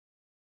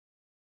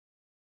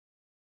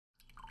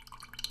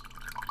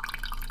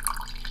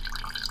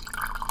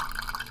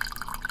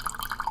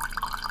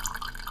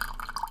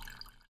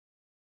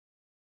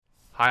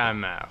Hi,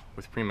 I'm Matt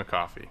with Prima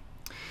Coffee.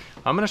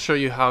 I'm going to show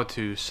you how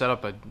to set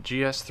up a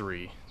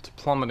GS3 to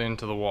plumb it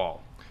into the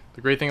wall.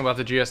 The great thing about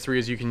the GS3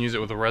 is you can use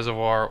it with a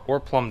reservoir or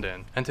plumbed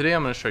in, and today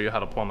I'm going to show you how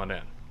to plumb it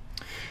in.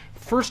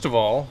 First of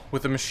all,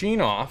 with the machine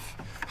off,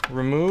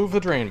 remove the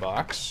drain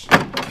box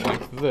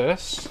like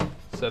this,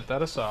 set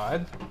that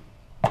aside,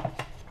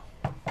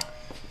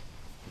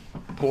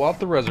 pull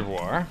out the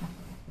reservoir,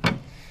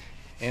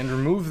 and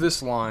remove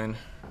this line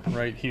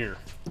right here.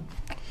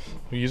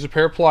 We use a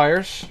pair of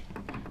pliers,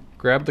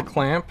 grab the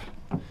clamp,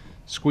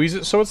 squeeze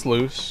it so it's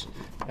loose,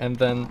 and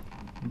then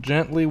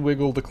gently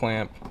wiggle the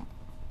clamp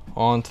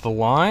onto the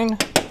line,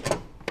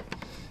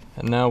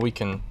 and now we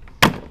can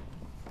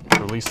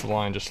release the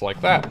line just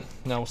like that.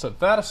 Now we'll set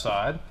that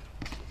aside.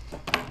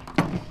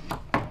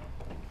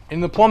 In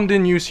the plumbed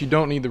in use, you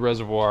don't need the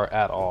reservoir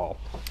at all.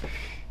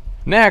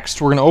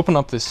 Next, we're going to open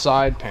up this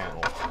side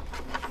panel.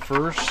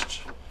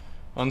 First,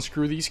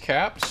 unscrew these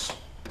caps,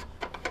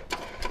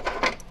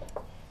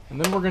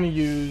 and then we're going to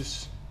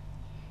use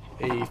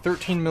a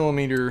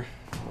 13mm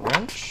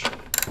wrench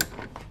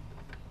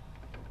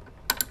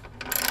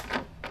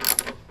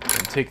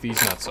and take these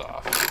nuts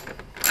off.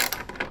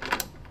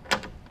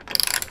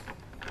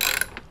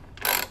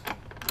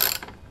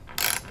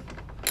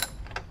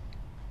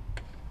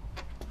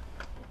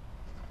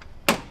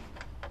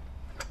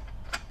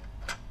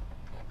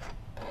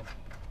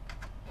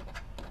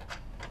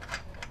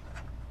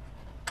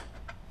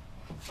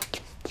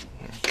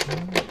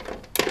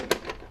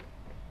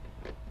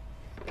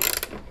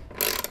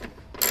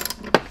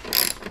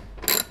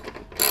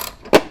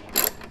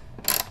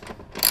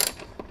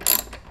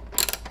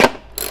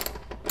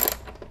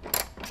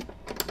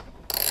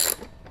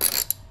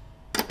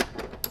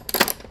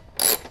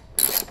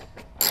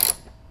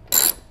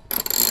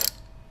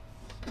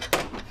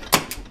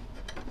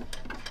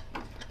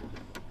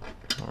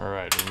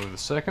 Alright, remove the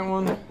second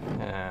one,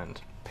 and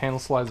panel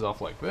slides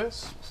off like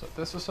this. Set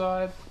this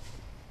aside.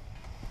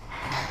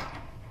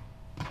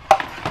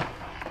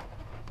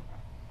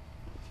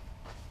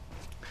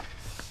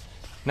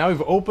 Now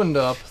we've opened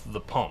up the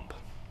pump.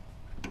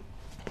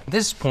 At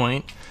this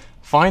point,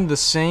 find the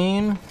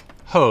same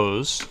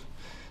hose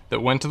that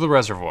went to the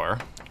reservoir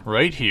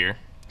right here,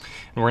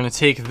 and we're going to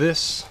take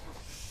this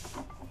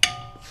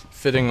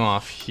fitting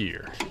off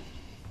here.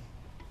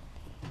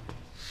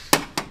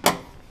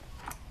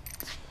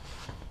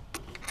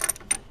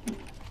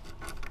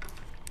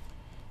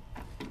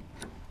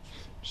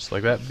 Just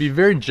like that. Be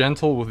very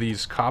gentle with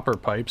these copper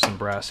pipes and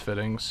brass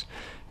fittings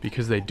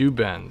because they do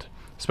bend,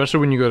 especially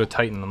when you go to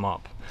tighten them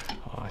up.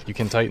 You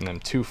can tighten them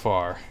too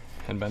far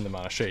and bend them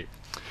out of shape.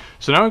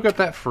 So now we've got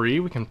that free,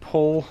 we can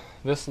pull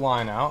this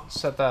line out,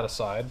 set that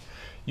aside.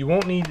 You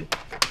won't need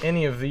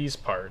any of these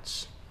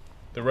parts,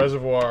 the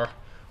reservoir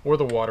or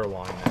the water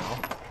line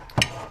now.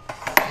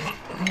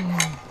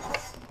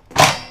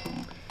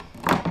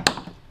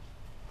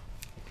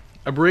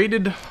 A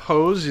braided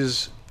hose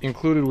is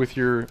included with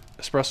your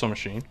espresso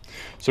machine,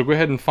 so go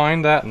ahead and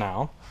find that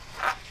now.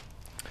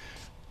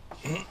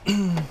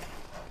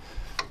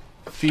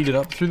 Feed it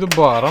up through the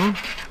bottom,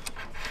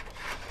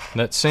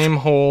 that same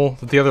hole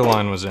that the other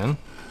line was in,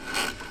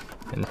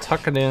 and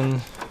tuck it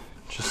in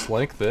just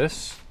like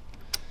this,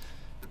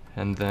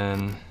 and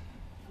then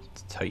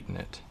tighten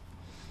it.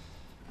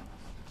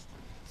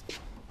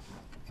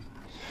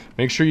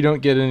 Make sure you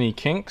don't get any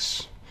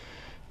kinks.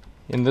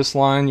 In this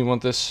line, you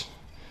want this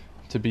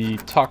to be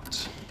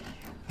tucked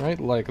right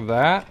like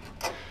that,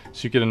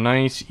 so you get a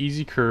nice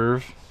easy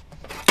curve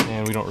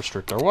and we don't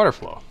restrict our water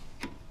flow.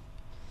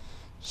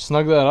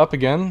 Snug that up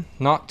again,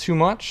 not too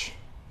much,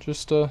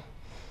 just a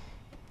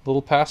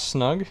little past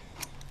snug,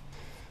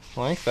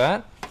 like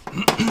that.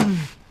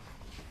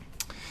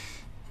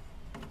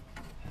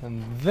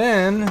 And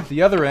then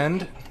the other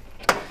end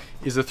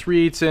is a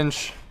 3/8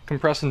 inch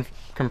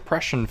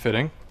compression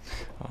fitting.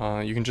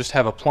 You can just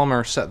have a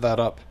plumber set that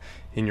up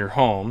in your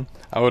home.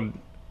 I would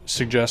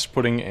suggest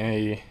putting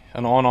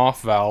an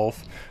on-off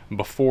valve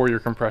before your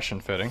compression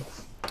fitting.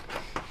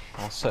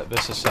 I'll set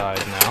this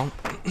aside now.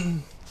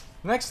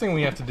 Next thing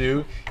we have to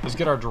do is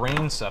get our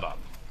drain set up.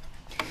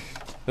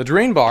 The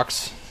drain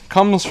box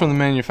comes from the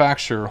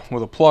manufacturer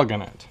with a plug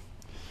in it.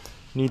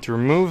 You need to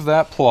remove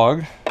that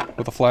plug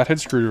with a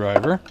flathead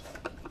screwdriver.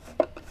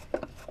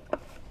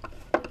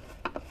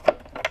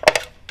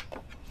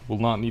 We'll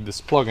not need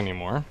this plug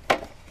anymore.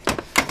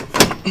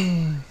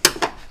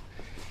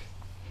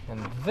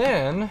 And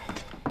then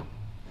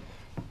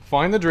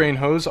find the drain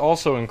hose,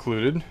 also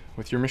included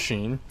with your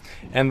machine,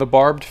 and the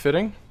barbed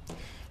fitting.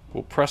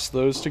 We'll press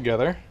those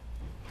together.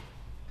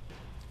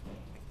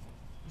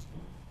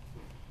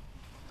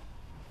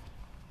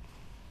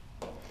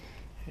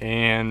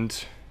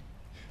 And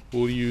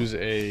we'll use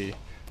a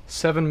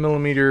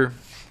 7mm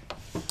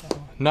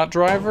nut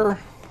driver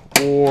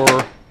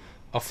or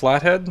a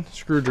flathead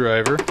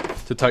screwdriver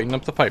to tighten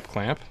up the pipe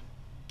clamp.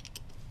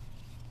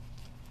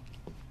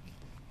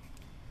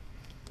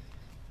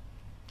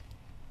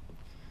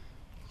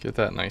 Get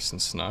that nice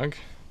and snug.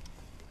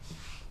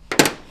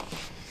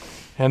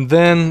 And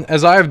then,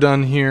 as I've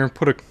done here,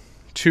 put a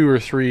 2 or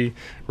 3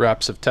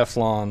 wraps of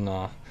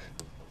Teflon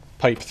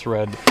pipe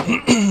thread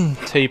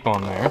tape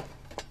on there.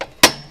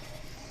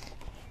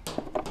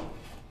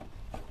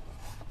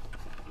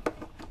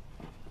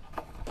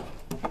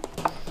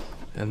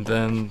 And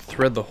then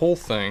thread the whole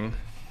thing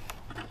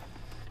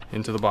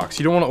into the box.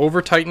 You don't want to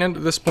over tighten it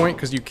at this point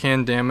because you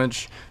can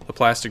damage the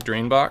plastic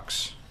drain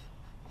box.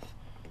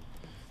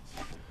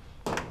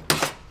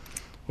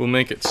 We'll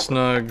make it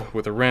snug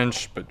with a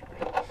wrench, but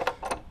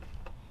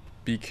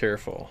be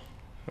careful.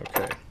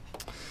 Okay.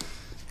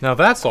 Now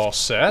that's all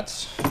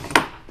set.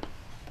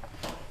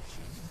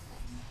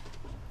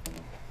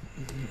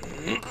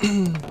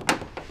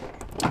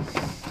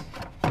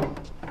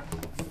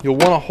 You'll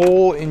want a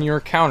hole in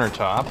your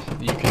countertop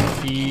that you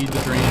can feed the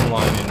drain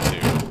line into.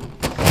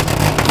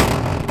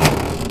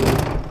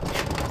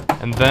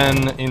 And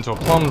then into a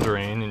plumb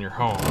drain in your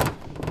home.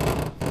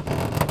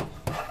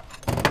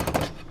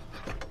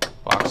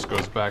 Box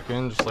goes back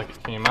in just like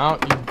it came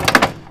out. You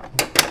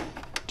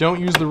don't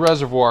use the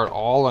reservoir at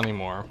all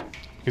anymore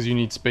because you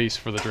need space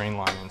for the drain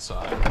line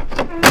inside.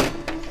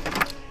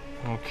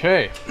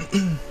 Okay.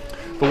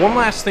 The one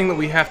last thing that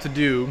we have to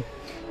do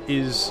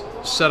is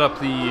set up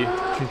the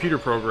computer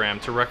program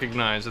to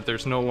recognize that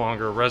there's no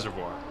longer a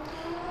reservoir.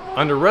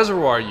 Under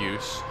reservoir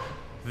use,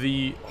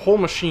 the whole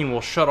machine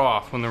will shut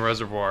off when the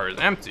reservoir is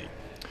empty.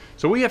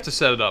 So we have to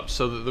set it up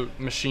so that the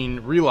machine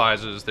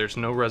realizes there's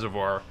no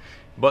reservoir,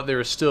 but there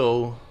is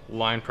still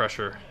line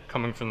pressure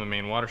coming from the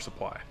main water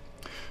supply.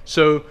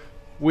 So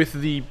with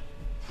the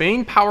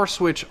main power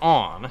switch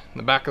on in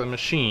the back of the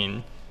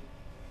machine,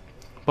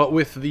 but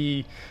with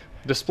the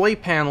display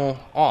panel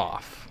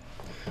off,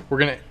 we're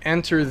going to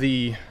enter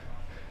the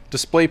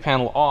display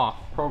panel off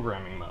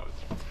programming mode.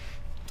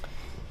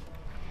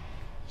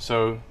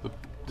 So the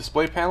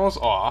display panel is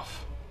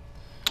off.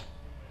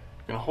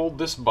 We're going to hold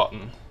this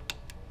button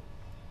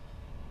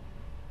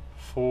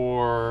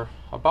for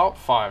about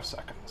 5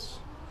 seconds.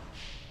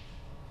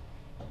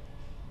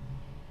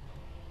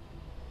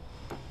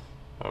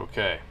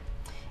 Okay,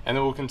 and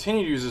then we'll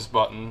continue to use this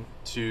button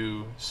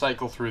to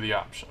cycle through the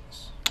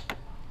options.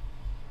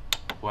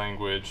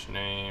 Language,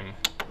 name,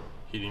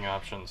 heating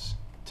options,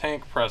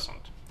 tank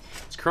present.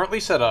 It's currently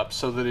set up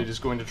so that it is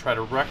going to try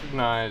to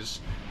recognize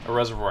a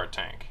reservoir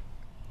tank.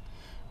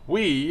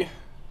 We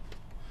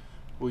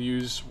will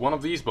use one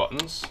of these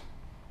buttons,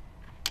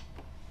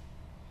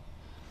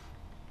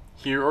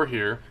 here or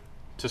here,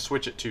 to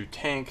switch it to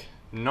tank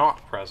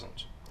not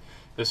present.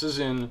 This is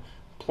in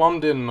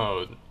plumbed in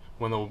mode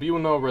when there will be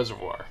no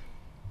reservoir.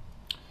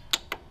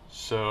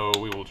 So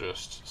we will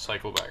just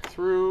cycle back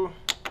through.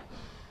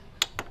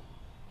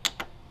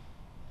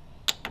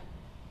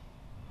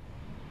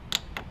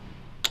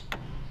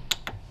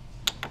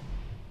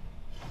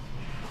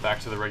 Back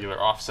to the regular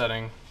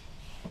offsetting.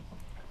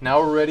 Now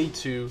we're ready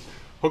to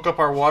hook up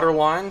our water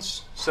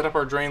lines, set up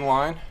our drain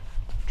line,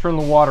 turn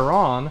the water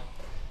on,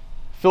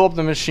 fill up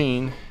the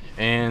machine,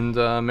 and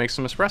make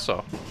some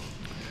espresso.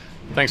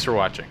 Thanks for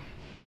watching.